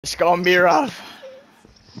It's gonna be rough.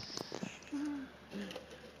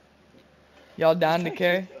 Y'all down to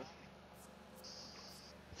carry?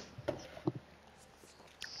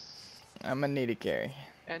 I'm gonna need a carry.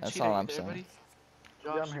 And That's Cheetah, all you I'm there, saying. buddy?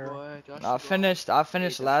 Yeah, I'm here. Boy, Josh I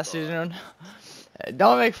finished last season.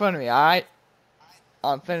 Don't make fun of me, alright?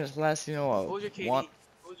 I finished last season. What was your KD? What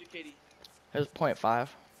was your KD? it was 0.5.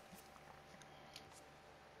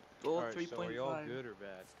 Gold Alright, 3.5. so are y'all good or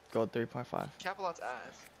bad? Gold 3.5. Capelot's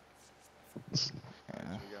ass. Yeah. We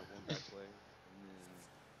got one back play.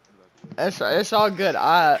 And then, It's all good.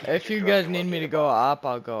 If you guys need me to go up,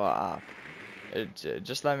 I'll go up.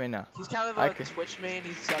 Just let me know. He's kind of a Twitch main.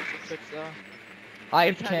 He sucks with Twitch though.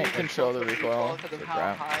 I can't control the recoil. Because of So how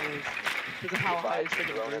crap. high his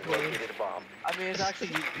freaking recoil is. I mean, it's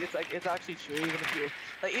actually true.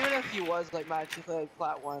 Even if he was like matching like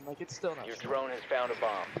plat 1, like it's still not. Your true. drone has found a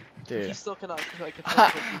bomb. Dude. He still cannot like control.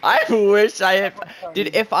 I wish I had.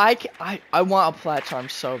 Dude, if I want a plat charm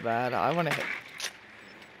so bad. I want to hit.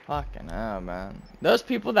 Fucking hell, man. Those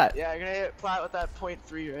people that. Yeah, you're gonna hit plat with that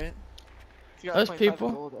 0.3, right? You got Those 0.5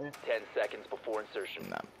 people. Gold, right? 10 seconds before insertion.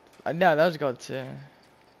 No, that was gold too.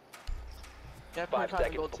 Yeah, 5 0.5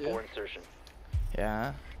 seconds Gold before too. insertion.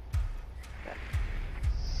 Yeah.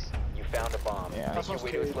 You found a bomb. Yeah. Make your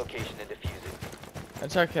way to its location and defuse it.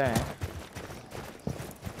 It's okay.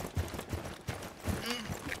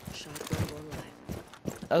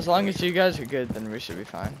 As long as you guys are good, then we should be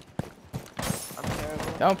fine. I'm terrible.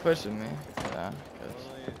 Don't push with me. Yeah.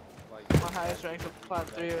 like, My highest rank of plat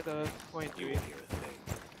 3 with a 0.3.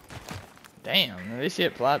 Damn, at least you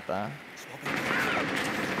hit plat though.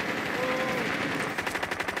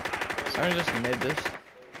 Someone just made this.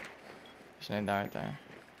 Just need that right there.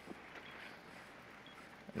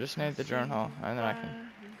 Just need the drone hole, and then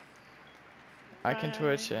I can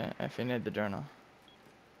twitch it if you need the drone hole.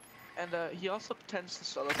 And he also tends to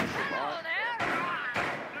sell us a lot.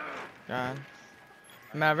 God.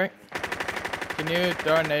 Maverick, can you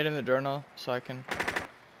throw a nade in the drone hole so I can?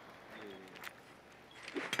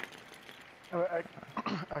 Oh,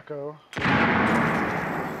 Echo.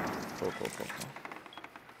 Cool.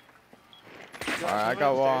 Alright, I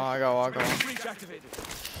got wall.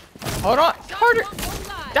 Hold on,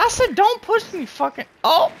 harder. That's it. Don't push me, fucking.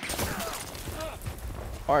 Oh.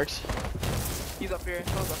 Arcs. He's up here.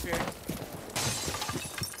 He's up here.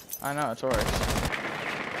 I know it's Oryx.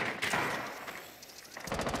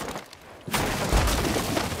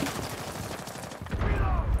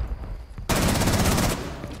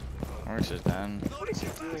 Oryx is done. What is he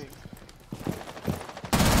doing?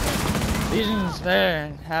 Legion's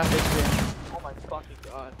there, half HP. Oh my fucking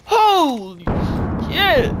god. Holy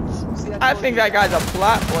kids! See, I think that guy's a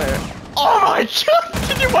plat player. Oh my god!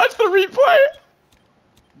 Did you watch the replay?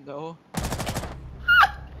 No.